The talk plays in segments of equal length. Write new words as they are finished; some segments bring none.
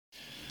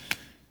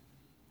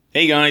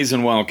Hey guys,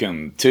 and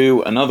welcome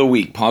to another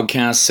week,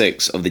 podcast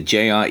 6 of the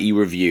JRE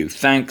review.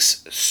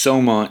 Thanks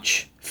so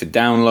much for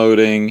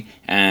downloading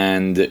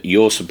and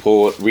your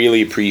support.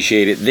 Really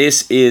appreciate it.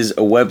 This is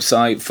a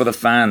website for the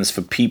fans,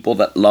 for people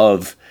that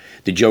love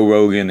the Joe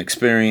Rogan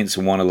Experience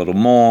and want a little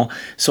more.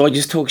 So I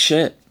just talk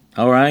shit,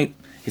 alright?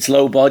 It's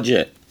low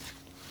budget.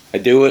 I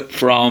do it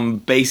from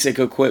basic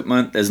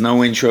equipment. There's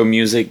no intro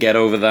music. Get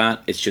over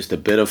that. It's just a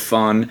bit of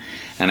fun,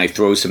 and I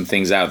throw some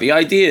things out. The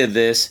idea of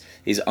this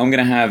is I'm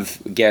going to have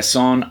guests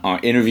on, I'll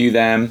interview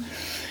them,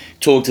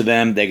 talk to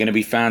them. They're going to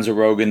be fans of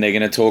Rogan. They're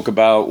going to talk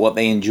about what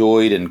they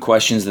enjoyed and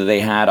questions that they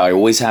had. I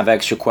always have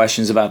extra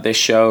questions about this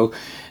show,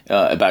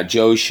 about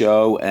Joe's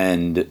show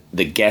and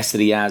the guests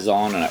that he has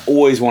on, and I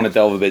always want to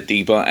delve a bit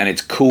deeper, and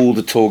it's cool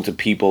to talk to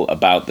people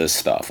about this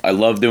stuff. I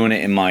love doing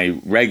it in my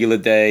regular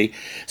day,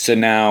 so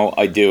now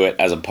I do it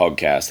as a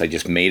podcast. I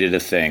just made it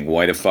a thing.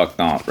 Why the fuck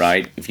not,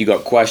 right? If you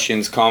got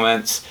questions,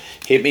 comments,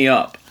 hit me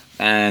up,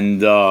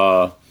 and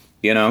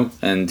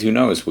and who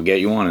knows, we'll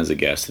get you on as a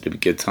guest. It'll be a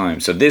good time.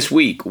 So this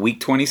week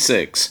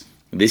 26,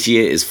 this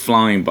year is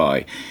flying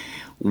by.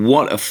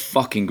 What a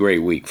fucking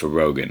great week for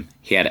Rogan.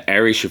 He had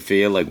Ari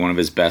Shaffir, like one of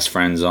his best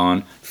friends,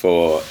 on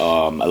for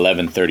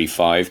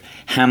 11:35.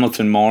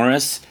 Hamilton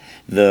Morris,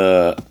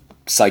 the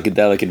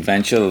psychedelic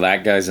adventure.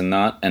 That guy's a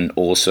nut and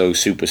also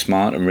super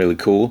smart and really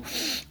cool.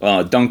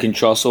 Duncan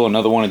Trussell,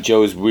 another one of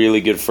Joe's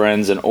really good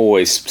friends and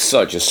always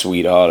such a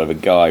sweetheart of a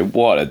guy.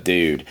 What a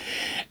dude.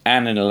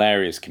 And an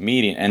hilarious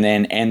comedian. And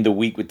then end the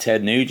week with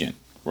Ted Nugent,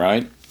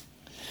 right?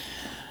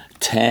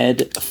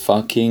 Ted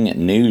fucking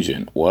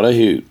Nugent. What a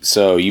hoot.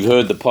 So you've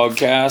heard the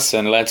podcast,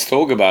 and let's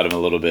talk about him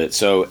a little bit.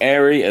 So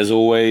Ari, as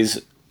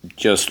always,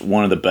 just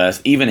one of the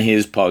best. Even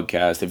his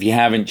podcast, if you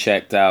haven't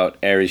checked out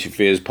Ari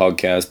Shaffir's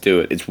podcast,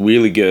 do it. It's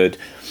really good.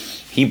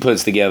 He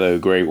puts together a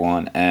great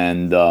one,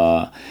 and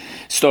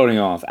starting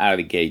off out of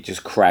the gate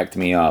just cracked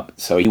me up.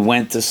 So he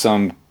went to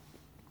some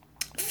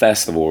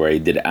festival where he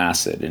did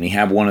acid, and he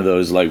had one of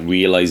those like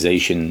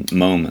realization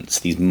moments,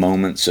 these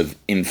moments of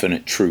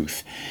infinite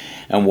truth.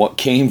 And what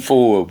came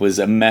forward was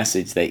a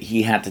message that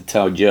he had to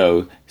tell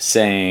Joe,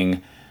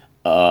 saying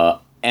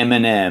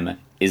Eminem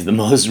is the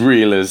most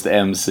realist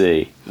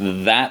MC.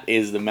 That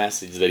is the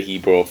message that he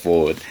brought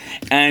forward.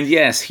 And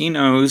yes, he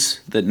knows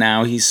that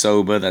now he's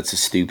sober. That's a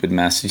stupid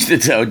message to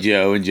tell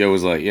Joe. And Joe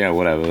was like, yeah,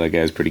 whatever, that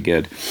guy's pretty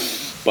good.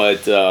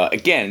 But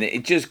again,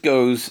 it just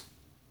goes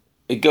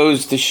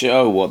to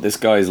show what this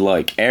guy's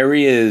like.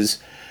 Ari is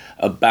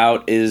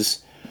about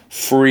as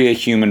free a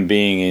human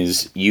being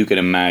as you can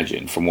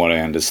imagine, from what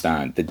I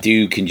understand. The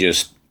dude can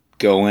just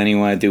go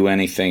anywhere, do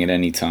anything at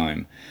any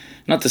time.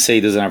 Not to say he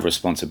doesn't have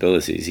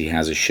responsibilities. He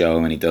has a show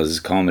and he does his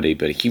comedy,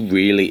 but he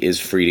really is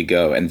free to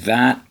go. And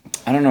that,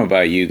 I don't know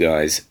about you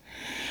guys,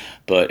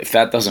 but if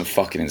that doesn't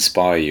fucking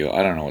inspire you,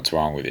 I don't know what's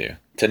wrong with you.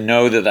 To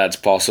know that that's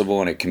possible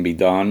and it can be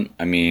done,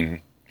 I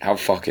mean, how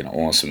fucking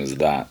awesome is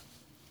that?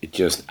 It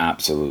just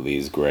absolutely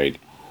is great.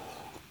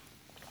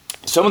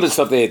 Some of the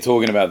stuff they're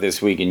talking about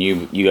this week, and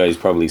you guys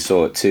probably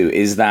saw it too,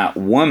 is that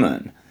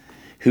woman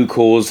who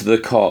calls the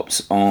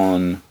cops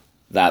on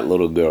that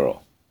little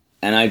girl.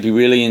 And I'd be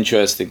really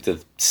interested to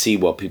see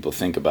what people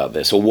think about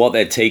this, or what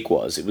their take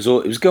was. It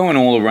was going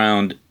all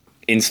around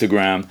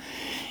Instagram.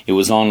 It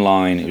was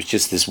online. It was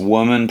just this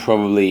woman,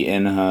 probably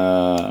in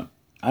her,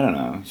 I don't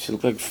know, she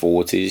looked like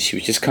 40s. She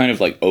was just kind of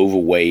like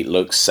overweight,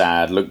 looked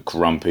sad, looked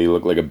grumpy,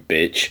 looked like a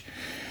bitch.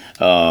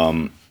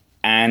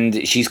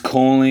 And she's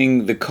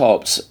calling the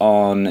cops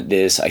on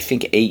this, I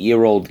think,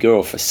 8-year-old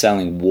girl for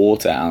selling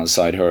water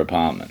outside her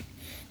apartment.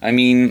 I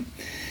mean,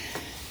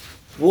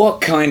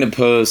 what kind of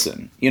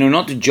person? You know,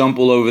 not to jump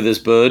all over this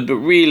bird, but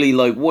really,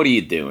 like, what are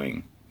you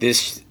doing?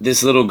 This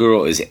little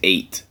girl is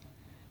 8,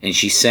 and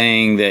she's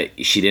saying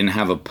that she didn't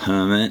have a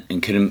permit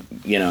and couldn't,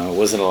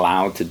 wasn't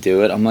allowed to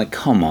do it. I'm like,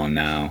 come on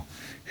now.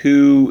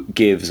 Who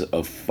gives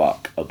a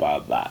fuck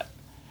about that?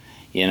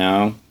 You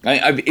know,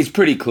 it's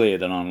pretty clear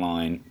that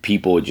online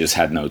people just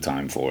had no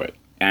time for it,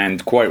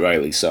 and quite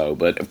rightly so.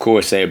 But of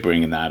course, they're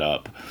bringing that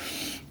up.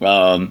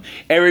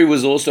 Ari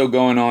was also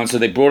going on, so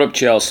they brought up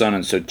Chael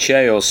Sonnen. So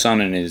Chael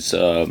Sonnen is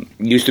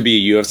used to be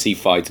a UFC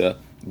fighter,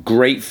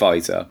 great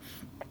fighter,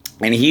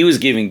 and he was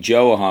giving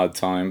Joe a hard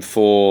time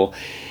for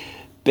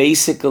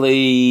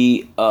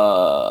basically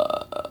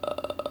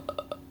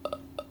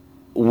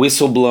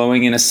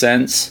whistleblowing in a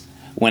sense.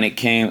 When it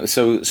came,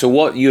 so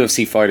what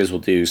UFC fighters will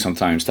do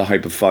sometimes to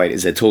hype a fight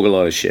is they talk a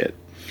lot of shit,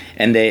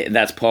 and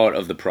that's part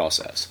of the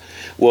process.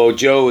 Well,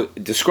 Joe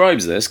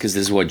describes this because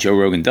this is what Joe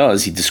Rogan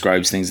does. He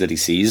describes things that he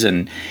sees,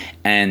 and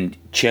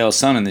Chael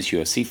Sonnen, this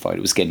UFC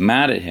fighter, was getting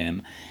mad at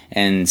him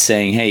and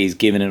saying, "Hey, he's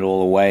giving it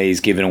all away.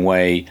 He's giving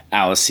away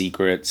our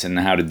secrets and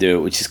how to do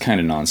it," which is kind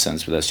of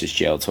nonsense, but that's just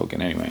Chael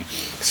talking anyway.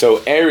 So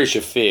Ari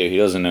Shaffir, he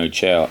doesn't know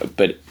Chael,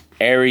 but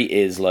Ari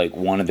is like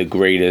one of the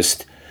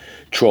greatest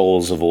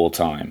trolls of all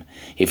time.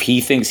 If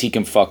he thinks he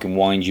can fucking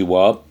wind you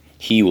up,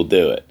 he will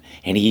do it.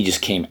 And he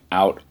just came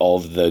out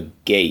of the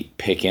gate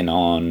picking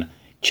on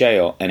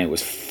Chael, and it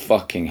was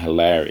fucking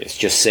hilarious.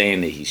 Just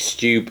saying that he's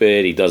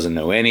stupid, he doesn't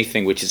know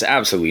anything, which is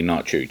absolutely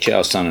not true.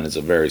 Chael Sonnen is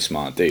a very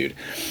smart dude.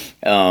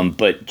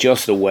 But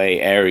just the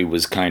way Ari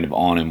was kind of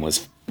on him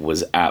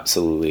was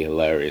absolutely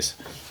hilarious.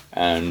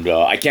 And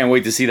I can't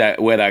wait to see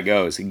where that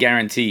goes.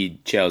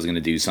 Guaranteed Chael's going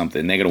to do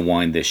something. They're going to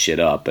wind this shit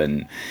up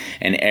and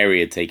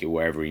Ari take it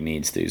wherever he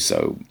needs to.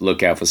 So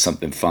look out for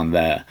something fun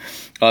there.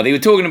 They were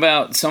talking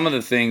about some of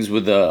the things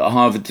with the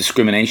Harvard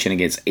discrimination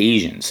against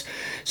Asians.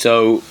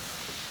 So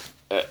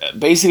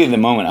basically at the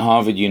moment,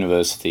 Harvard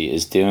University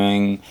is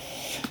doing...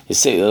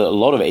 a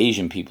lot of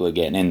Asian people are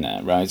getting in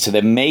there, right? So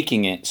they're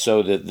making it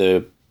so that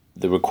the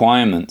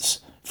requirements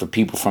for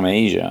people from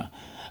Asia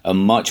are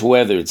much,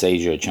 whether it's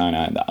Asia or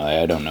China,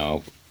 I don't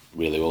know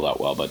really all that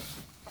well, but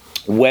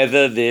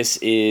whether this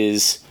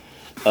is,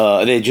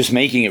 they're just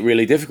making it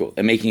really difficult.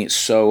 They're making it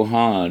so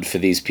hard for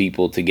these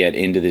people to get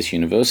into this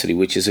university,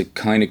 which is a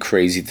kind of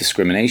crazy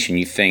discrimination.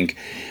 You think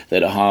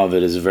that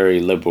Harvard is a very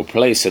liberal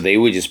place, so they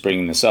were just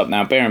bringing this up.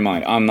 Now, bear in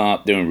mind, I'm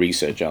not doing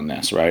research on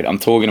this, right? I'm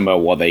talking about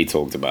what they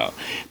talked about.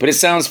 But it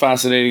sounds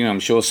fascinating. I'm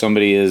sure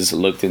somebody has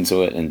looked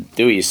into it, and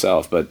do it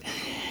yourself, but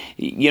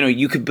you know,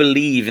 you could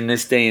believe in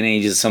this day and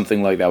age that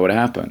something like that would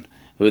happen.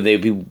 Would they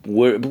be?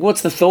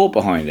 What's the thought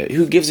behind it?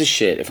 Who gives a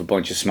shit if a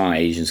bunch of smart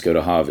Asians go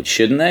to Harvard?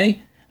 Shouldn't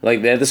they?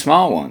 Like, they're the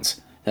smart ones.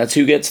 That's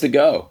who gets to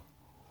go.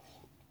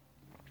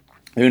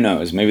 Who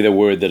knows? Maybe they're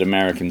worried that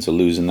Americans are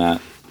losing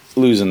that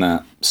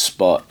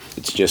spot.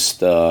 It's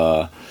just,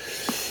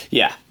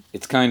 yeah,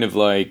 it's kind of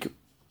like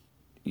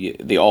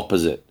the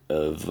opposite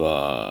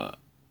of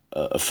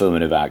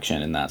affirmative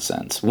action in that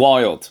sense.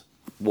 Wild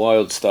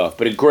stuff,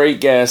 but a great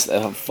guest,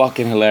 a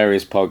fucking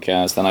hilarious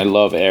podcast, and I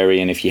love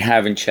Ari. And if you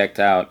haven't checked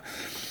out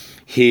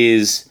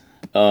his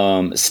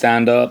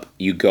stand-up,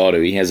 you got to.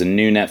 He has a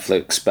new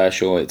Netflix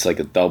special. It's like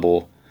a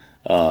double.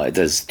 It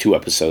does 2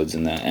 episodes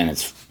in there, and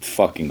it's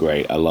fucking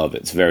great. I love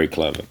it. It's very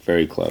clever,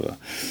 very clever.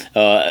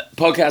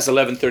 Podcast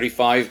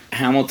 1135,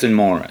 Hamilton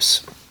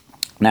Morris.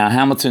 Now,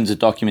 Hamilton's a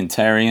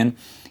documentarian.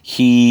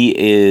 He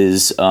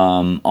is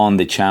on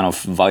the channel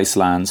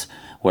Vicelands,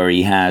 where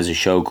he has a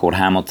show called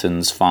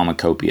Hamilton's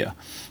Pharmacopoeia,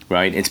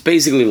 right? It's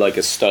basically like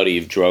a study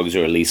of drugs,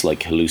 or at least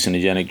like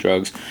hallucinogenic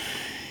drugs.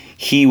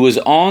 He was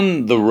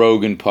on the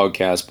Rogan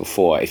podcast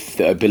before. I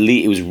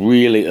believe it was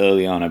really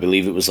early on. I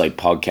believe it was like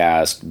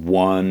podcast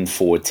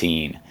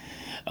 114.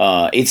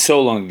 It's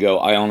so long ago,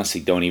 I honestly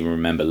don't even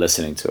remember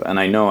listening to it. And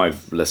I know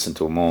I've listened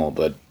to them all,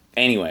 but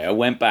anyway, I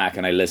went back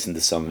and I listened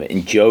to some of it.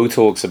 And Joe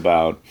talks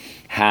about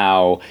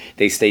how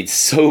they stayed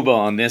sober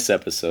on this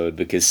episode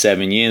because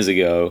 7 years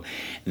ago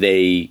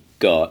they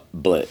got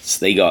blitzed.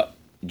 They got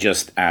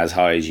just as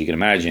high as you can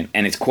imagine.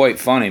 And it's quite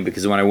funny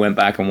because when I went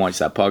back and watched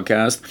that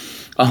podcast,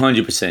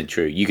 100%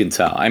 true. You can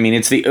tell. I mean,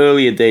 it's the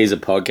earlier days of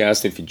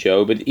podcasting for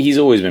Joe, but he's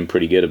always been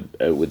pretty good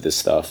with this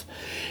stuff.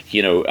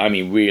 You know, I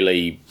mean,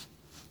 really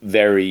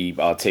very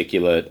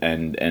articulate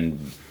and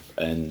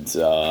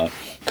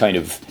kind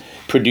of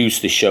produce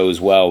the show as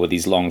well with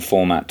these long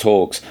format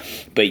talks.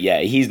 But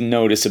yeah, he's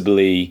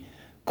noticeably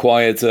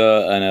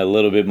quieter and a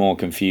little bit more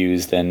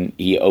confused than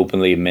he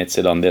openly admits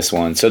it on this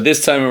one. So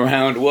this time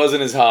around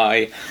wasn't as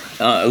high,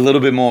 a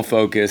little bit more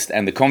focused,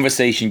 and the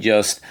conversation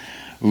just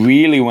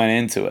really went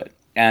into it.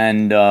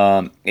 And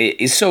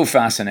it is so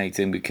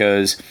fascinating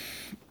because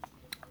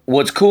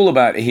what's cool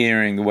about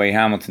hearing the way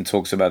Hamilton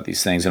talks about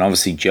these things, and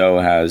obviously Joe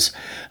has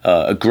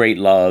a great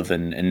love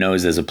and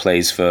knows there's a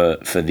place for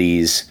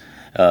these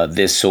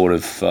this sort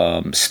of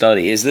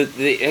study, is that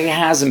it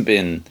hasn't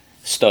been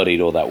studied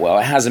all that well.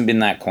 It hasn't been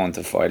that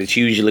quantified. It's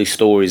usually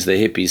stories the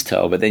hippies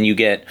tell, but then you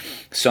get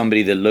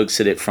somebody that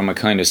looks at it from a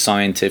kind of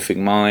scientific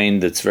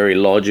mind that's very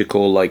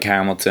logical, like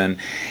Hamilton,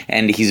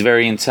 and he's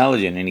very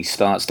intelligent, and he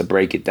starts to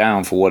break it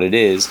down for what it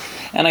is.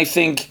 And I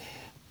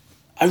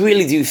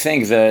really do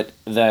think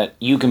that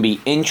you can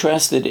be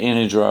interested in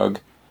a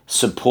drug,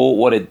 support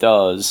what it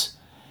does,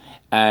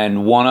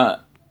 and want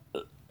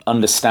to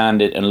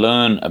understand it and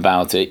learn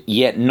about it,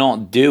 yet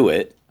not do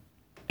it,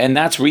 and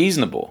that's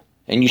reasonable.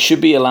 And you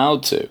should be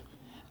allowed to.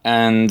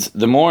 And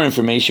the more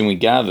information we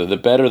gather, the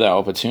better that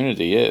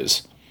opportunity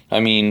is.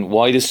 I mean,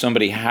 why does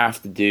somebody have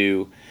to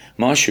do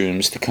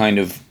mushrooms to kind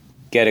of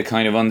get a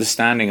kind of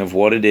understanding of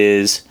what it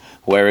is,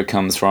 where it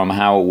comes from,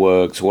 how it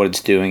works, what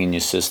it's doing in your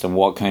system,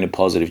 what kind of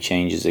positive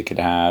changes it could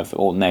have,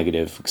 or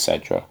negative,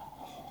 etc.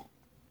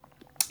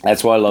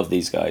 That's why I love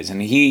these guys.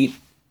 And he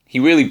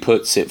really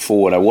puts it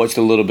forward. I watched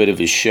a little bit of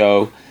his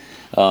show,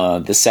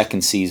 the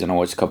second season. I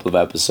watched a couple of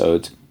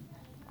episodes.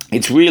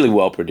 It's really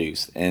well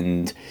produced,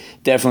 and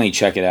definitely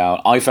check it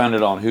out. I found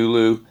it on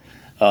Hulu.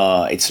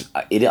 I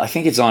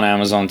think it's on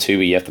Amazon too,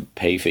 but you have to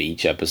pay for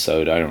each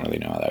episode. I don't really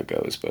know how that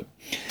goes, but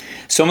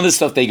some of the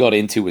stuff they got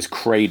into was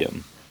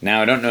kratom.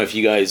 Now, I don't know if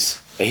you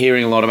guys are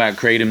hearing a lot about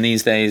kratom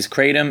these days.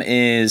 Kratom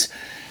is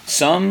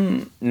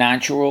some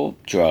natural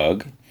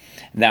drug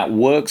that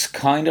works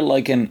kind of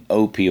like an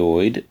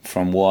opioid,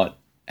 from what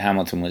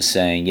Hamilton was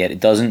saying, yet it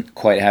doesn't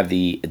quite have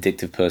the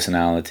addictive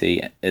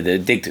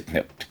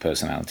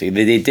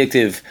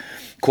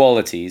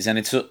qualities, and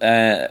it's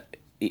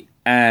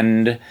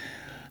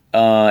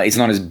it's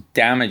not as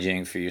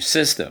damaging for your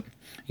system.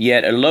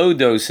 Yet at low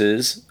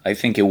doses, I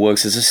think it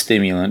works as a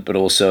stimulant, but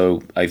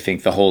also I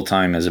think the whole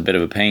time as a bit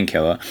of a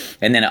painkiller.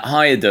 And then at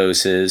higher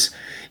doses,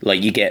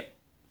 like you get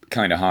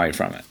kind of high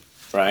from it,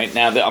 right?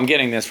 Now, I'm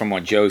getting this from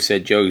what Joe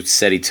said. Joe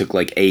said he took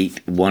like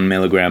 8 1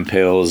 milligram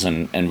pills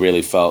and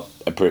really felt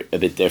a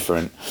bit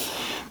different.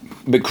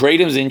 But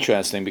Kratom's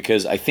interesting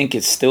because I think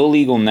it's still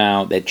legal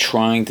now. They're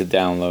trying to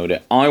download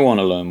it. I want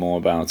to learn more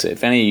about it.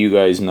 If any of you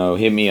guys know,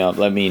 hit me up,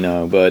 let me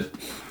know. But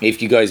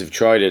if you guys have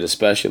tried it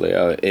especially,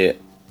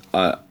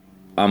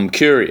 I'm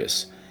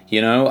curious,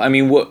 you know? I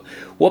mean, what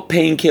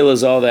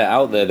painkillers are there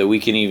out there that we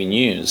can even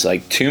use?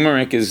 Like,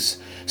 turmeric is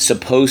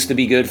supposed to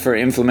be good for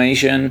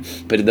inflammation,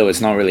 but though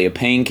it's not really a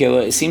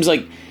painkiller, it seems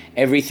like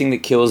everything that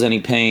kills any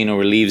pain or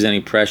relieves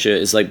any pressure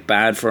is, like,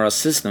 bad for our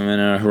system in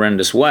a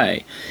horrendous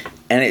way.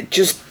 And it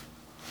just,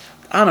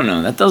 I don't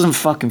know, that doesn't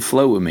fucking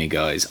float with me,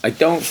 guys. I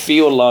don't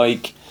feel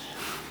like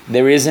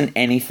there isn't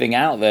anything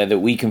out there that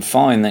we can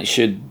find that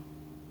should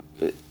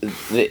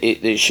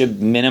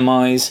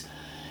minimize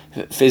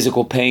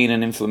physical pain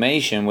and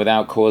inflammation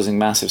without causing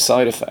massive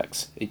side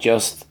effects. It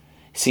just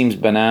seems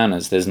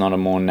bananas. There's not a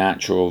more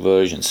natural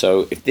version.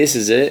 So if this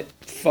is it,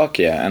 fuck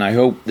yeah. And I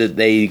hope that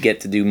they get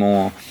to do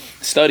more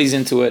studies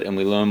into it and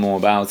we learn more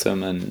about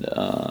them and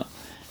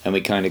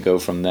we kind of go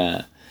from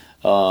there.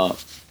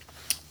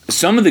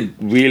 Some of the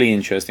really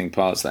interesting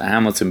parts that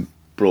Hamilton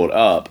brought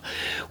up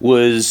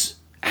was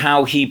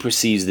how he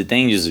perceives the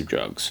dangers of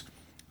drugs.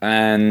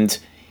 And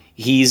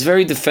he's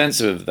very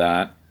defensive of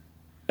that,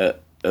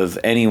 of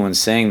anyone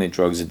saying that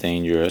drugs are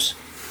dangerous,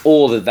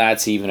 or that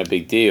that's even a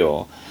big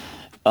deal,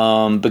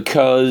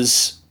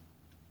 because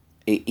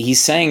he's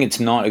saying it's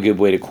not a good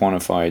way to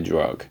quantify a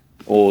drug,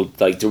 or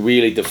like to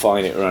really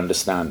define it or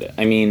understand it.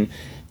 I mean,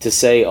 to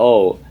say,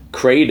 oh,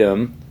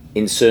 kratom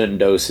in certain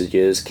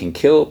dosages can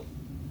kill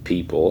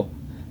people,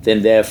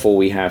 then therefore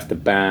we have to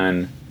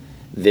ban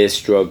this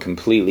drug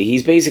completely.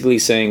 He's basically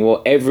saying,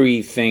 well,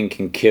 everything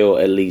can kill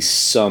at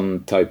least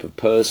some type of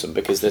person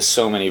because there's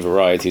so many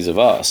varieties of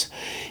us.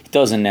 It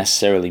doesn't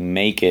necessarily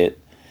make it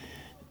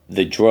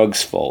the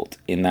drug's fault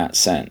in that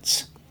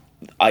sense.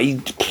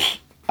 I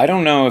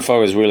don't know if I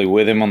was really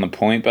with him on the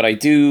point, but I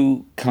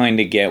do kind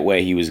of get where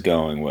he was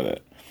going with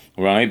it,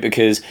 right?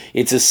 Because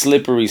it's a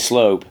slippery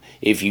slope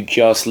if you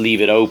just leave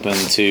it open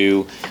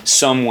to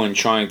someone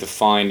trying to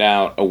find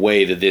out a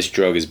way that this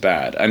drug is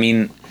bad. I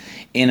mean,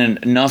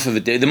 enough of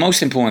it. The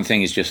most important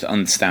thing is just to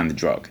understand the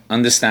drug,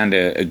 understand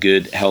a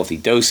good, healthy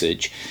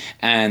dosage,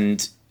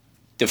 and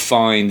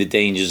define the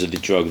dangers of the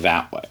drug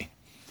that way.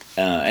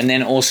 And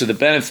then also the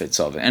benefits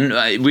of it. And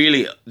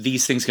really,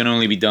 these things can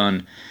only be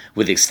done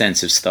with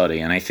extensive study.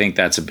 And I think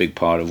that's a big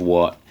part of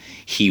what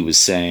he was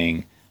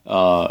saying,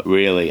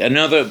 really.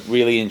 Another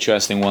really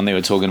interesting one they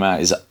were talking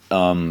about is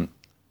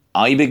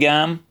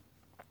ibogaine.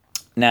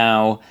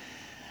 Now,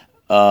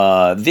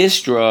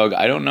 this drug,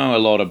 I don't know a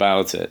lot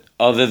about it,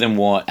 other than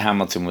what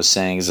Hamilton was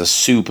saying is a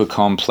super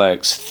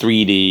complex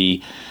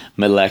 3D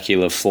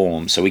molecular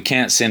form. So we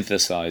can't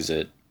synthesize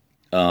it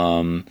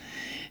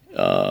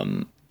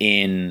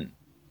in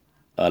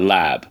a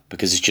lab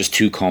because it's just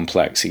too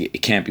complex.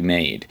 It can't be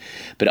made.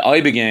 But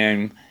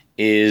ibogaine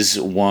is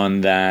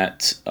one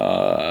that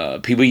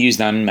people use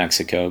down in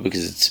Mexico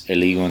because it's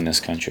illegal in this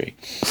country.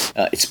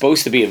 It's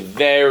supposed to be a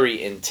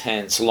very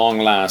intense,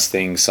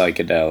 long-lasting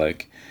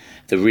psychedelic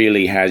that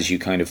really has you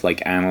kind of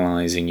like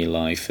analyzing your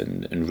life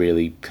and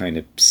really kind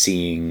of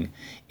seeing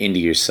into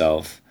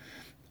yourself.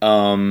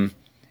 And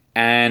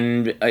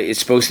it's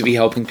supposed to be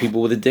helping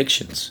people with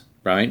addictions,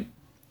 right?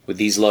 With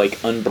these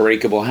like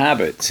unbreakable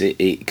habits.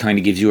 It kind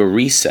of gives you a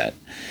reset.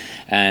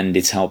 And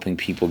it's helping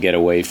people get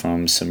away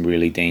from some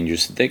really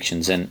dangerous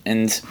addictions.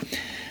 And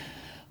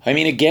I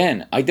mean,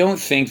 again, I don't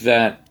think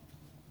that...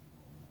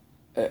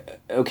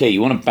 okay,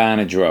 you want to ban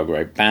a drug,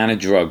 right? Ban a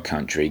drug,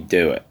 country,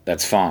 do it.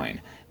 That's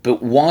fine.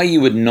 But why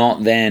you would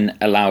not then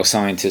allow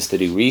scientists to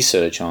do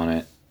research on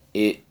it,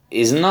 it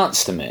is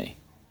nuts to me,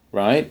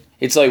 right?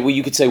 It's like, well,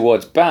 you could say, well,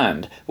 it's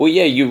banned. Well,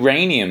 yeah,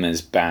 uranium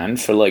is banned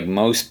for, like,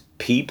 most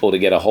people to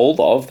get a hold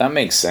of. That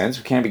makes sense.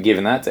 We can't be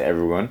giving that to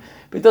everyone.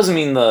 But it doesn't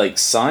mean that, like,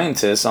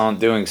 scientists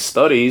aren't doing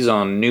studies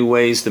on new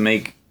ways to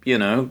make, you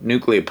know,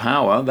 nuclear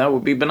power. That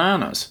would be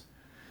bananas.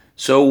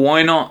 So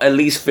why not at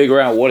least figure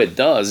out what it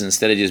does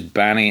instead of just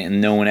banning it and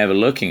no one ever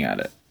looking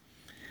at it?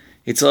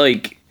 It's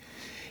like...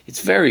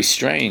 it's very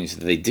strange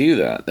that they do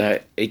that.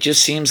 That it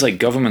just seems like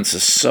governments are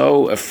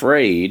so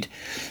afraid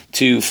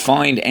to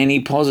find any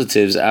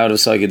positives out of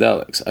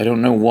psychedelics. I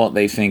don't know what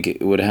they think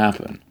it would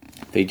happen.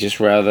 They just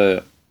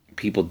rather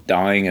people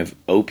dying of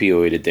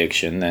opioid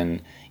addiction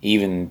than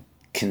even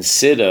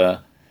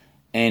consider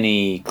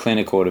any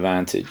clinical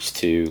advantage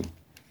to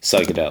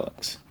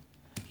psychedelics.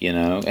 You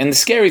know? And the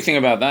scary thing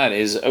about that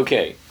is,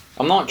 okay,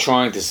 I'm not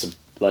trying to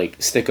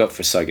like stick up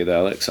for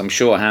psychedelics. I'm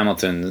sure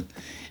Hamilton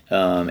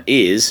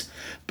is.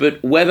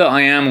 But whether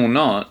I am or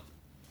not,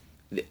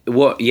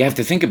 what you have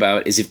to think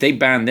about is if they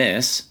ban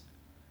this,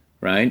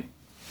 right,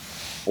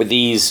 with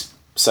these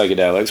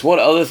psychedelics, what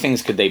other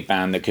things could they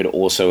ban that could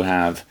also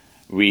have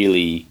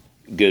really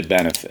good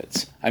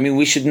benefits. I mean,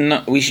 we should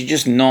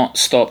just not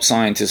stop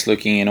scientists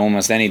looking in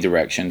almost any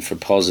direction for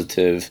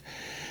positive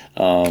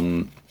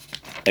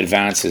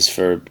advances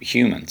for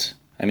humans.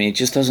 I mean, it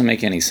just doesn't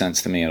make any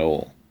sense to me at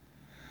all.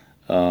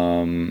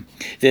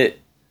 The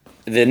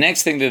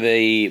next thing that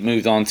they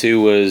moved on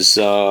to was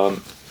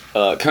kind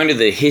of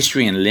the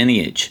history and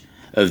lineage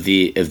of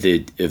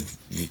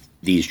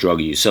these drug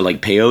use. So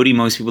like peyote,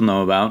 most people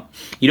know about.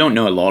 You don't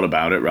know a lot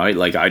about it, right?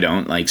 Like I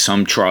don't. Like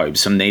some tribes,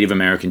 some Native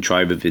American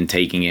tribe have been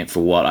taking it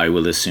for what I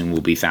will assume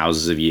will be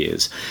thousands of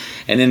years.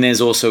 And then there's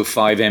also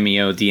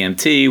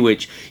 5-MeO-DMT,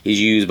 which is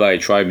used by a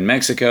tribe in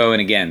Mexico. And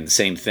again,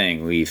 same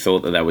thing. We thought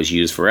that was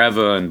used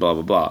forever and blah,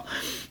 blah, blah.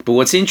 But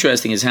what's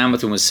interesting is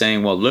Hamilton was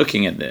saying, well,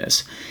 looking at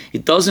this,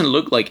 it doesn't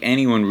look like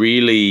anyone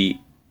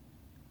really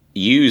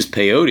used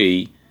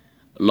peyote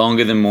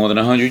longer than more than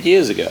 100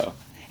 years ago.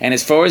 And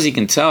as far as he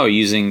can tell,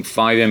 using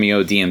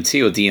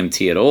 5-MeO-DMT or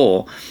DMT at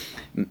all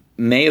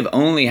may have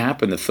only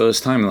happened the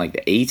first time in like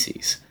the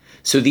 80s.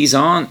 So these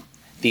aren't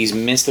these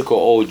mystical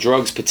old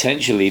drugs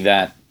potentially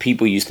that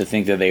people used to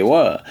think that they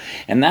were.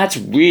 And that's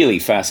really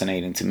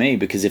fascinating to me,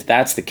 because if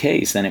that's the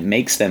case, then it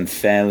makes them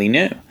fairly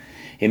new.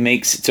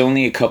 It's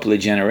only a couple of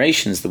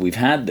generations that we've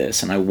had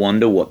this, and I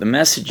wonder what the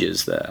message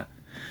is there.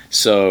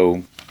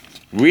 So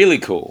really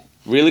cool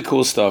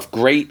stuff.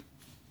 Great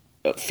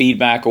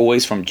feedback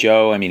always from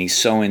Joe. I mean, he's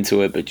so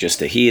into it, but just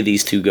to hear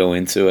these two go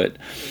into it,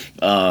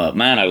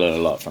 man, I learned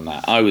a lot from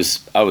that. I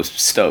was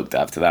stoked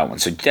after that one.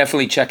 So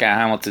definitely check out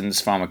Hamilton's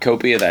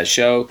Pharmacopoeia, that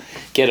show.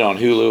 Get it on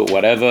Hulu or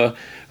whatever.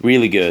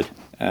 Really good.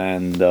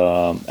 And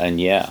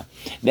yeah.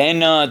 Then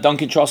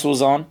Duncan Trussell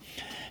was on.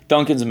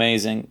 Duncan's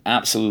amazing.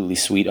 Absolutely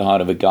sweetheart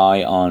of a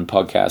guy on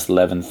podcast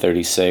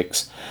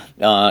 1136.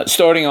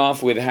 Starting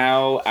off with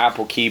how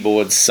Apple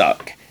keyboards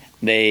suck.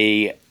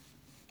 They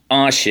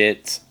are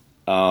shit.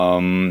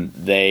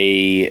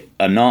 They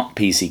are not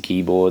PC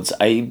keyboards.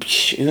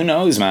 Who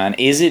knows, man?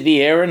 Is it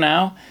the era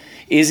now?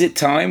 Is it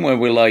time where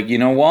we're like, you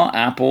know what?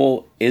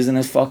 Apple isn't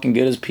as fucking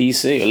good as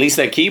PC. At least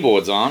their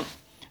keyboards aren't.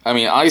 I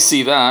mean, I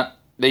see that.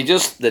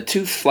 They're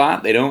too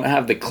flat. They don't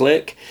have the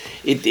click.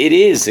 It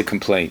is a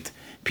complaint.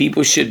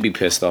 People should be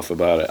pissed off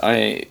about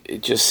it.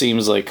 It just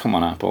seems like, come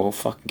on, Apple,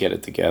 fucking get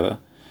it together.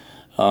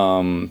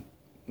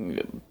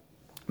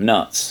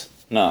 Nuts.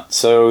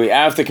 So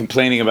after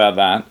complaining about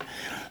that,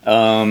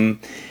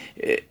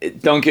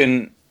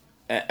 Duncan,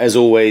 as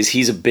always,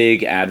 he's a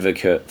big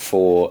advocate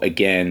for,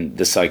 again,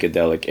 the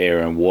psychedelic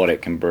era and what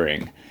it can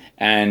bring.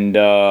 And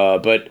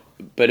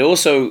but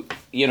also,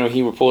 you know,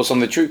 he reports on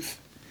the truth,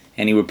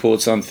 and he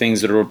reports on things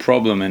that are a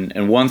problem.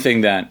 And one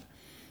thing that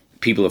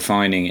people are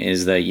finding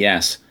is that,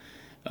 yes,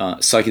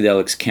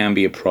 psychedelics can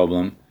be a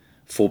problem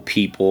for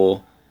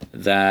people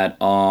that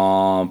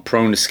are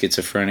prone to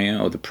schizophrenia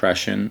or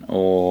depression,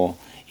 or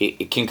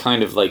it can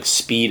kind of like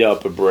speed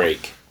up a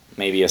break,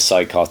 maybe a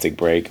psychotic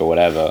break or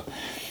whatever.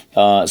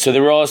 So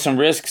there are some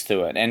risks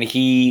to it. And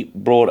he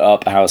brought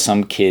up how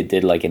some kid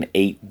did like an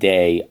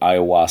 8-day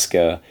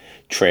ayahuasca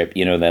trip.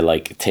 You know, they're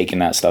like taking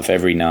that stuff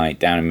every night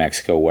down in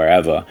Mexico,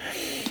 wherever.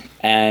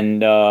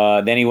 And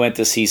then he went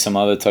to see some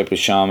other type of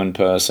shaman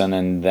person,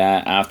 and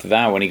after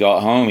that, when he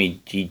got home,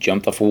 he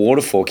jumped off a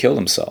waterfall, killed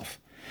himself.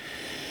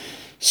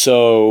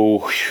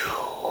 So,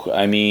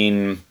 I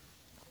mean,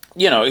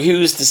 you know,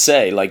 who's to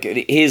say? Like,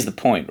 here's the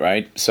point,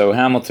 right? So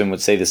Hamilton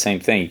would say the same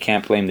thing. You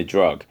can't blame the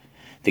drug.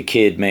 The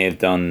kid may have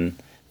done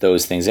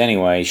those things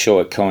anyway.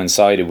 Sure, it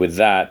coincided with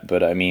that,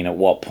 but I mean, at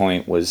what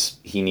point was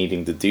he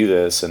needing to do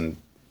this and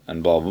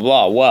blah, blah,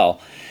 blah? Well,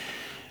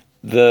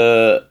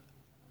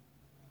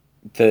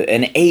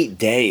 an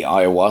 8-day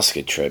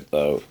ayahuasca trip,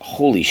 though,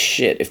 holy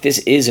shit, if this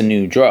is a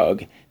new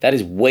drug, that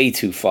is way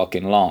too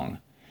fucking long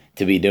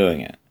to be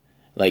doing it.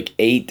 Like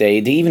 8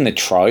 days, do even the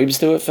tribes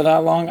do it for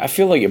that long? I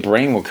feel like your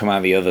brain will come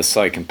out the other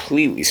side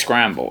completely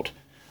scrambled.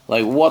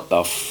 Like, what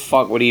the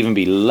fuck would even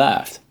be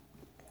left?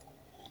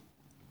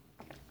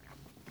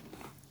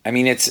 I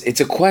mean, it's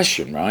a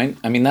question, right?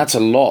 I mean, that's a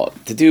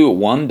lot. To do it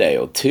 1 day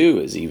or 2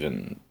 is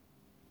even,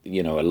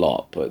 you know, a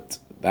lot. But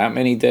that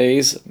many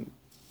days,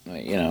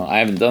 you know, I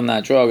haven't done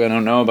that drug. I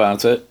don't know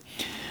about it.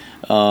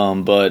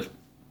 But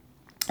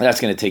that's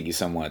going to take you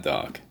somewhere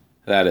dark.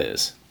 That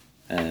is.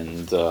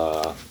 And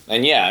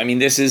yeah, I mean,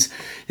 this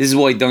is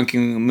why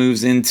Duncan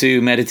moves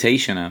into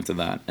meditation after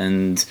that,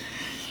 and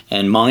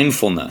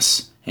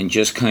mindfulness, and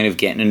just kind of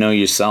getting to know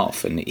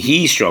yourself. And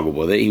he struggled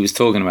with it. He was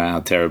talking about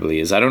how terrible he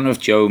is. I don't know if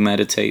Joe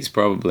meditates,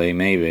 probably,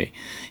 maybe,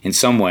 in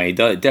some way.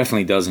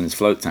 Definitely does in his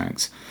float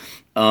tanks.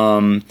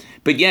 But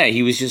yeah,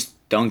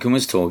 Duncan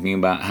was talking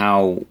about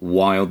how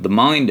wild the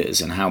mind is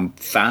and how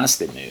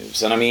fast it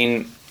moves. And I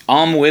mean,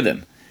 I'm with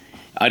him.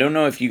 I don't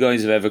know if you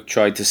guys have ever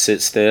tried to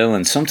sit still,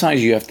 and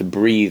sometimes you have to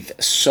breathe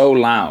so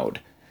loud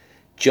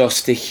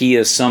just to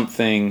hear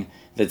something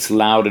that's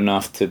loud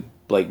enough to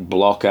like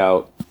block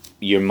out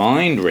your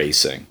mind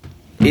racing.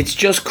 It's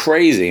just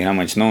crazy how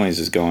much noise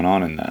is going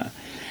on in there.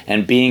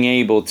 And being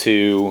able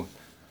to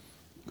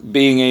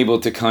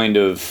kind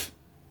of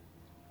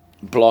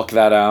block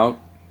that out,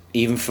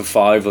 even for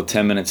 5 or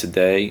 10 minutes a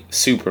day,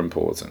 super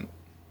important.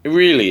 It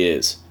really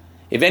is.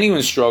 if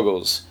anyone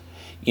struggles,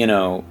 you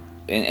know,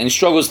 and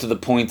struggles to the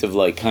point of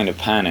like kind of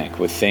panic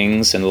with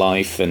things and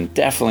life, and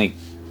definitely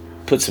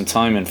put some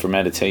time in for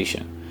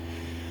meditation.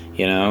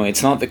 You know,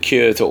 it's not the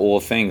cure to all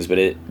things, but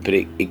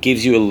it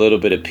gives you a little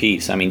bit of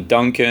peace. I mean,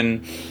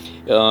 Duncan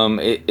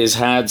has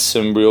had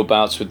some real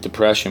bouts with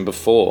depression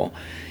before.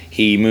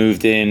 He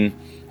moved in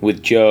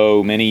with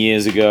Joe many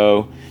years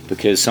ago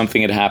because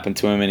something had happened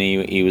to him, and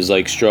he was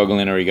like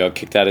struggling, or he got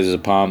kicked out of his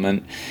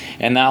apartment.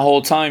 And that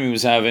whole time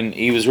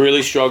he was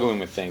really struggling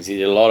with things. He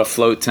did a lot of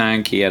float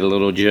tank. He had a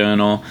little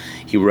journal.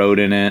 He wrote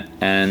in it,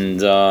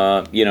 and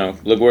you know,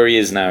 look where he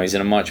is now. He's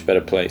in a much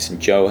better place,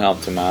 and Joe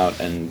helped him out,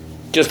 and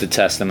just a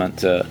testament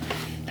to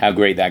how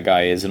great that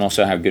guy is, and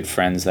also how good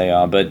friends they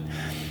are. But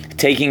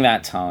taking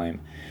that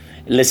time,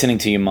 listening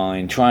to your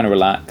mind, trying to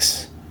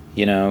relax,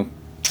 you know,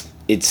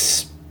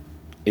 it's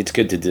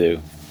good to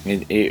do.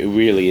 It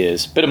really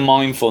is. Bit of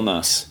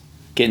mindfulness.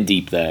 Getting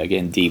deep there,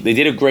 getting deep. They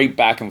did a great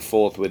back and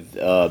forth with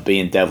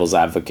being devil's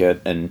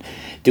advocate and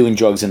doing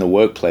drugs in the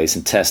workplace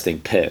and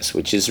testing piss,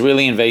 which is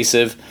really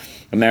invasive.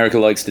 America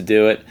likes to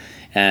do it.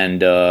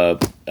 And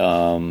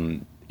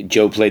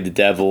Joe played the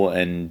devil,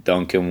 and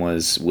Duncan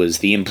was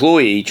the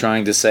employee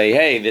trying to say,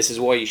 hey, this is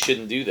why you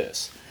shouldn't do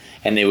this.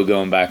 And they were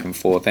going back and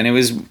forth, and it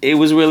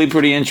was really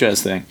pretty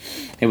interesting.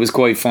 It was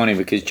quite funny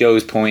because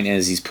Joe's point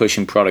is he's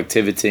pushing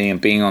productivity and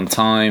being on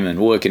time and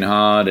working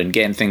hard and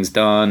getting things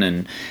done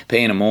and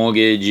paying a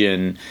mortgage,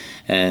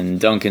 and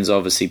Duncan's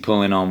obviously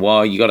pulling on,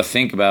 well, you got to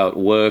think about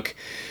work,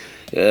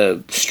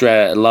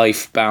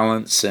 life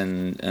balance,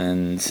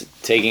 and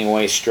taking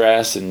away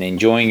stress and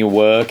enjoying your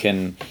work.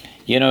 And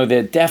you know,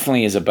 there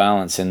definitely is a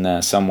balance in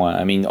there somewhere.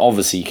 I mean,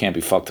 obviously you can't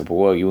be fucked up at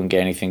work, you wouldn't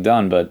get anything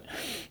done, but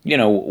you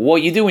know,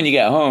 what you do when you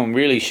get home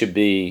really should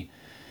be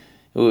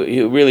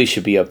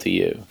up to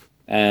you,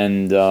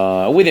 and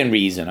within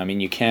reason. I mean,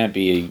 you can't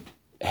be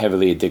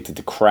heavily addicted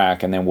to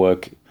crack and then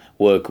work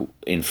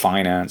in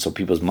finance or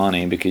people's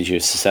money because you're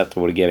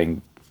susceptible to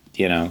getting,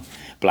 you know,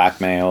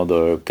 blackmailed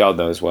or God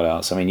knows what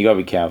else. I mean, you gotta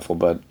be careful,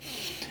 but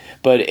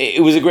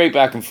it was a great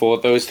back and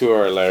forth. Those two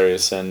are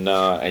hilarious,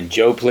 and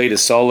Joe played a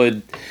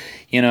solid.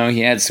 You know,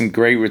 he had some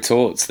great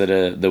retorts that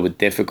were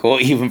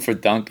difficult even for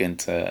Duncan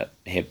to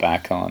hit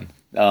back on.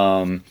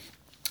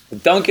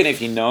 Duncan,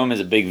 if you know him, is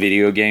a big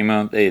video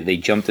gamer. They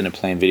jumped into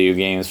playing video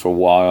games for a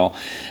while.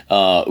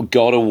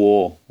 God of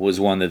War was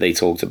one that they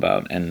talked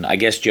about, and I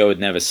guess Joe had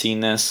never seen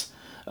this.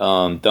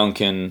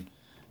 Duncan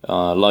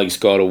likes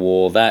God of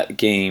War. That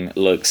game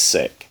looks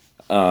sick.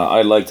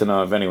 I'd like to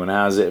know if anyone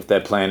has it, if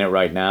they're playing it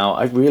right now.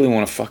 I really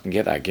want to fucking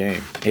get that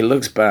game. It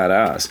looks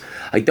badass.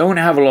 I don't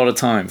have a lot of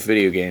time for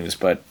video games,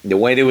 but the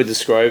way they were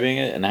describing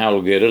it and how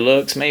good it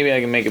looks, maybe I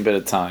can make a bit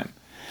of time.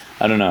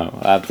 I don't know.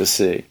 I have to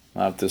see.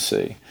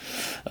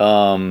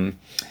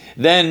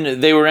 Then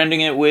they were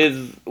ending it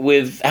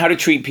with how to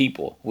treat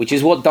people, which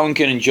is what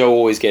Duncan and Joe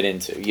always get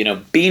into. You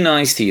know, be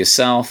nice to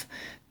yourself,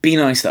 be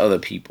nice to other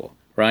people,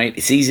 right?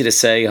 It's easy to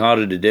say,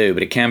 harder to do,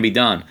 but it can be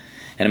done.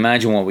 And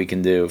imagine what we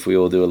can do if we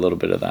all do a little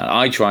bit of that.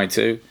 I try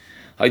to.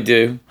 I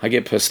do. I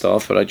get pissed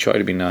off, but I try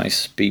to be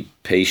nice, be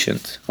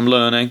patient. I'm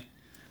learning.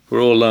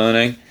 We're all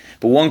learning.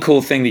 But one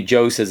cool thing that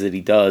Joe says that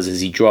he does is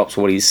he drops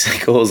what he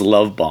calls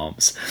love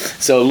bombs.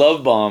 So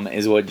love bomb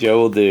is what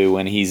Joe will do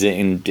when he's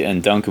in,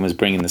 and Duncan was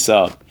bringing this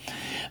up,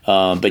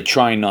 but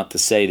trying not to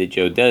say that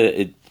Joe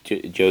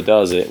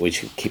does it,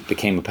 which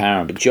became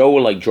apparent. But Joe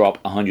will like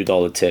drop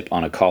 $100 tip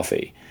on a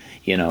coffee,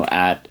 you know,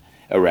 at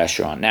a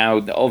restaurant.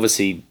 Now,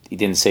 obviously, he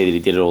didn't say that he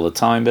did it all the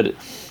time, but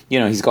you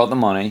know, he's got the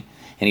money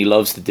and he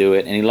loves to do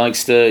it, and he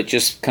likes to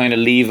just kind of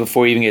leave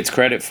before he even gets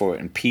credit for it.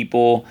 And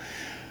people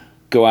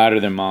go out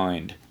of their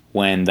mind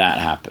when that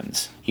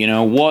happens. You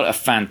know, what a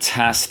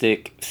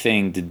fantastic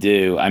thing to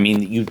do. I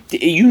mean,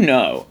 you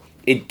know,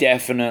 it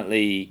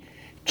definitely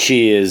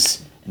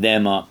cheers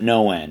them up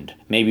no end.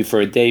 Maybe for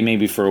a day,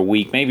 maybe for a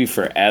week, maybe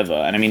forever.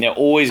 And I mean, they're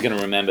always going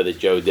to remember that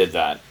Joe did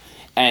that.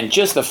 And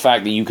just the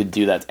fact that you could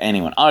do that to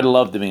anyone, I'd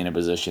love to be in a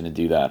position to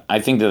do that.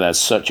 I think that that's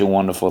such a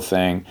wonderful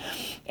thing.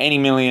 Any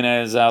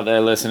millionaires out there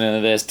listening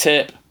to this,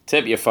 tip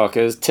you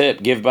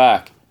fuckers, give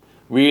back.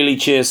 Really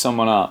cheer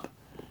someone up,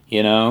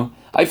 you know?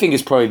 I think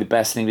it's probably the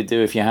best thing to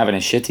do if you're having a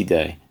shitty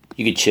day.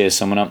 You could cheer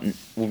someone up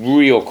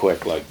real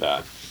quick like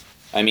that.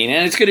 I mean,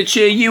 and it's going to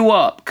cheer you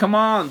up. Come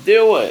on,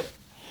 do it.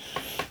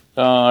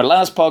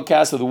 Last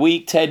podcast of the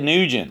week, Ted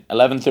Nugent,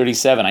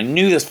 1137. I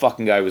knew this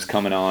fucking guy was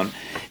coming on.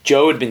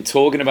 Joe had been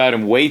talking about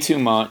him way too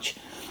much,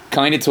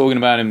 kind of talking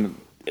about him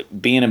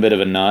being a bit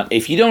of a nut.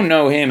 If you don't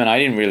know him, and I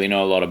didn't really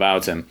know a lot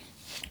about him,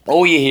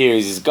 all you hear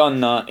is he's a gun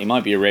nut, he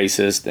might be a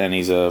racist, and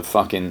he's a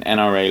fucking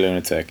NRA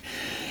lunatic.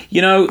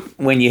 You know,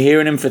 when you're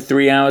hearing him for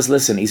 3 hours,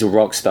 listen, he's a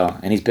rock star,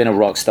 and he's been a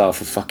rock star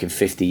for fucking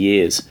 50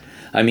 years.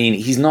 I mean,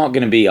 he's not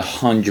going to be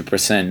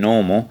 100%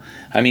 normal.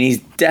 I mean, he's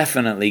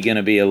definitely going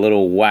to be a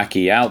little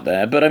wacky out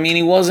there, but I mean,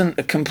 he wasn't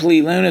a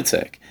complete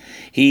lunatic.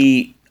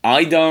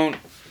 I don't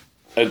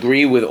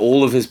agree with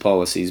all of his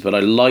policies, but I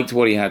liked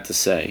what he had to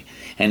say,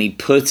 and he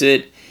put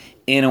it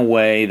in a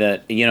way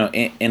that, you know,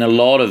 in a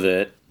lot of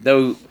it,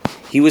 though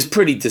he was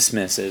pretty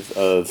dismissive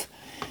of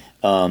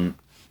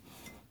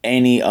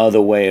any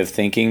other way of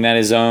thinking than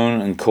his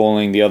own and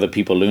calling the other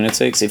people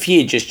lunatics, if he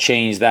had just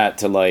changed that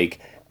to like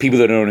people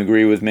that don't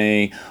agree with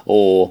me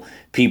or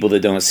people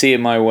that don't see it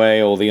my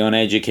way or the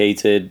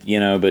uneducated,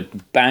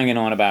 but banging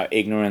on about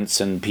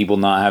ignorance and people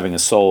not having a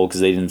soul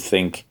because they didn't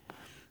think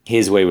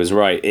his way was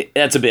right,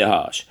 that's a bit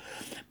harsh.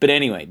 But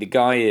anyway, the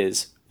guy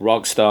is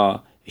rock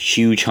star, a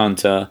huge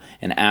hunter,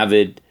 an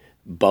avid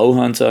bow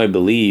hunter, I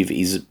believe.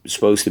 He's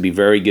supposed to be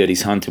very good.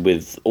 He's hunted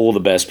with all the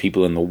best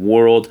people in the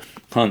world,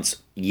 hunts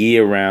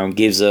year round,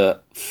 gives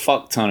a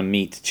fuck ton of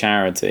meat to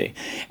charity,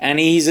 and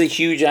he's a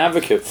huge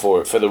advocate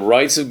for it, for the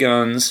rights of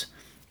guns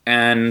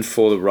and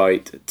for the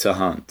right to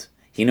hunt.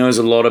 He knows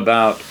a lot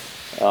about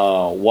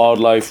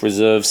wildlife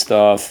reserve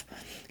stuff.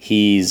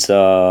 He's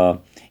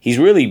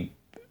really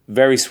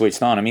very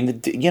switched on. I mean,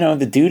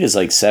 the dude is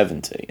like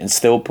 70 and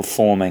still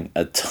performing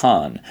a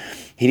ton.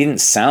 He didn't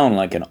sound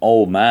like an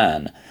old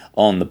man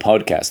on the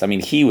podcast. I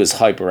mean, he was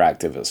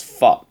hyperactive as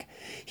fuck.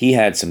 He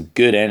had some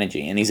good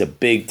energy, and he's a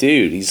big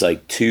dude. He's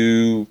like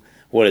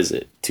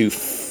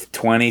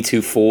 220,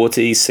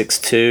 240,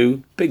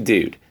 6'2", big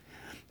dude.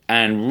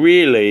 And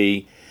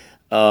really,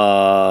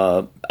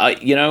 I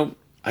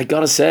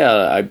gotta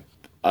say,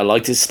 I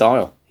liked his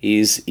style.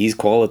 He's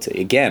quality.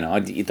 Again,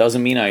 it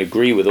doesn't mean I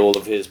agree with all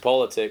of his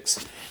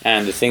politics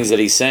and the things that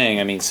he's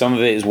saying. I mean, some of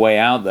it is way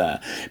out there.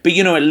 But,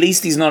 at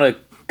least he's not a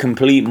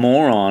complete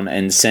moron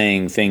and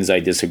saying things I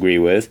disagree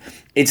with.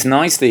 It's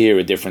nice to hear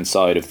a different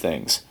side of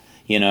things,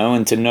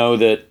 and to know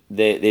that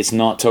it's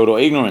not total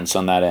ignorance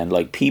on that end.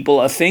 Like, people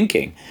are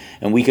thinking,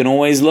 and we can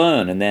always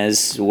learn. And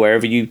there's,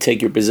 wherever you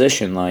take your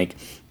position, like,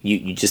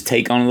 you just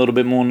take on a little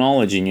bit more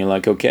knowledge, and you're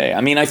like, okay.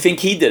 I mean, I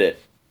think he did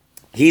it.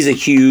 He's a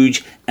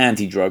huge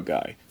anti-drug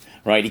guy,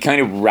 right? He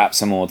kind of wraps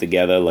them all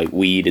together, like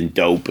weed and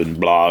dope and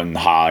blah and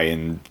high,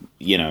 and,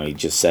 he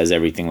just says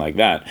everything like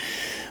that.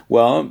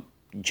 Well,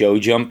 Joe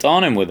jumped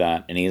on him with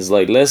that, and he's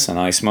like, listen,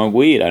 I smoke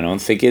weed. I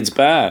don't think it's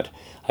bad.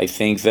 I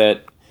think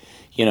that,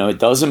 it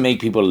doesn't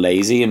make people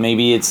lazy, and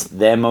maybe it's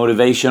their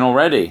motivation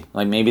already.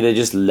 Like, maybe they're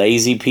just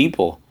lazy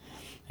people.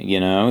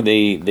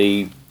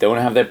 They don't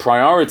have their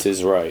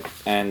priorities right.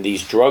 And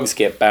these drugs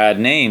get bad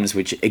names,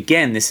 which,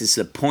 again, this is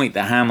a point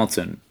that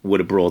Hamilton would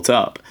have brought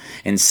up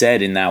and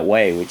said in that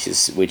way, which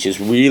is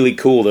really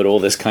cool that all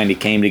this kind of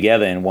came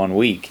together in 1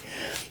 week.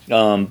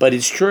 But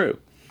it's true.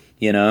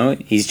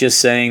 He's just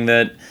saying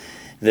that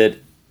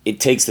it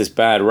takes this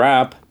bad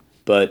rap,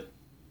 but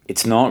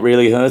it's not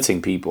really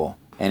hurting people.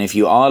 And if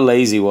you are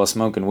lazy while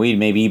smoking weed,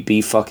 maybe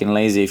be fucking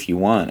lazy if you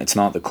want. It's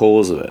not the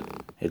cause of it.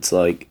 It's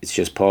like, it's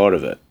just part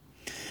of it.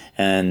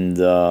 And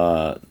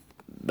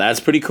that's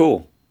pretty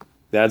cool.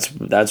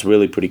 That's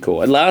really pretty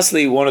cool. And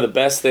lastly, one of the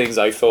best things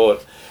I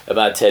thought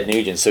about Ted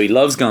Nugent. So he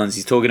loves guns.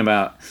 He's talking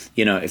about,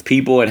 if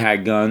people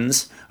had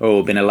guns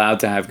or been allowed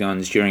to have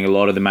guns during a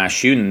lot of the mass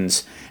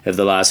shootings of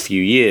the last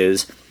few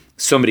years,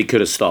 somebody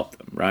could have stopped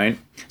them, right?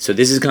 So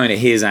this is kind of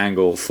his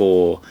angle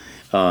for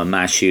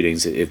mass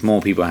shootings. If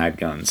more people had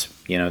guns,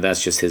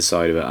 that's just his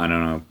side of it. I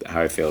don't know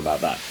how I feel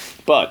about that.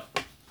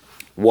 But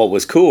what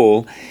was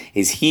cool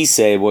is he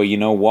said, well, you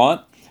know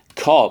what?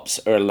 Cops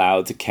are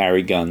allowed to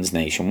carry guns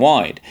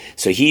nationwide.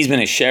 So he's been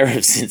a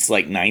sheriff since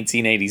like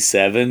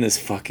 1987. This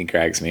fucking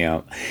cracks me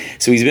up.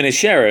 So he's been a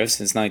sheriff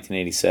since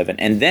 1987.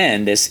 And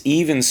then there's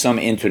even some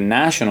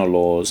international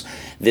laws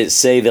that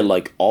say that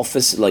like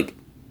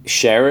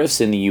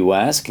sheriffs in the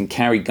US can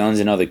carry guns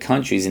in other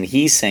countries. And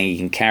he's saying he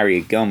can carry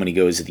a gun when he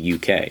goes to the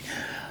UK.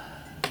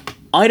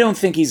 I don't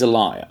think he's a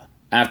liar.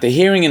 After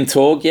hearing him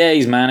talk, yeah,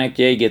 he's manic,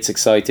 yeah, he gets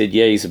excited,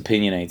 yeah, he's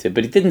opinionated,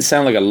 but it didn't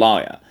sound like a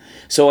liar.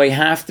 So I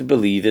have to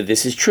believe that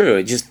this is true.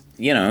 It just,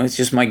 it's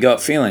just my gut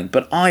feeling.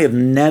 But I have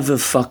never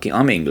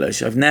I'm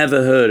English. I've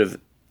never heard of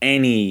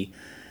any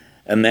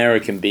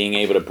American being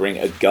able to bring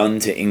a gun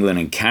to England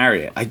and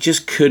carry it. I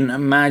just couldn't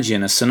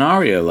imagine a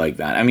scenario like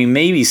that. I mean,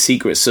 maybe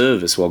Secret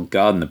Service while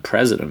guarding the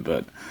president,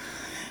 but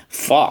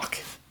fuck.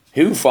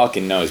 Who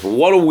fucking knows? But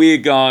what a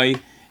weird guy.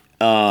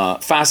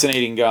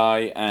 Fascinating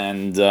guy,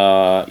 and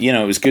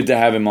it was good to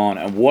have him on,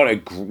 and what a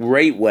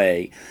great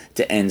way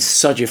to end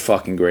such a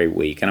fucking great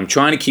week. And I'm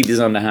trying to keep this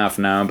under half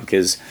an hour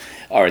because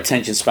our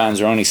attention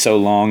spans are only so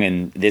long,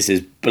 and this is,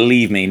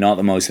 believe me, not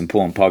the most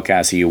important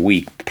podcast of your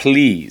week.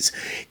 Please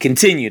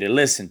continue to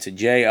listen to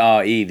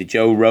JRE, the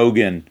Joe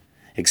Rogan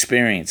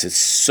Experience. It's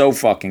so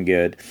fucking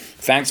good.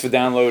 Thanks for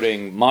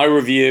downloading my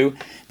review.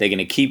 They're going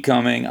to keep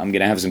coming. I'm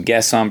going to have some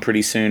guests on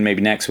pretty soon,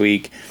 maybe next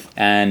week,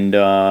 and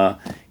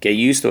get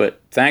used to it.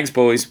 Thanks,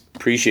 boys.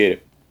 Appreciate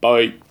it.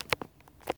 Bye.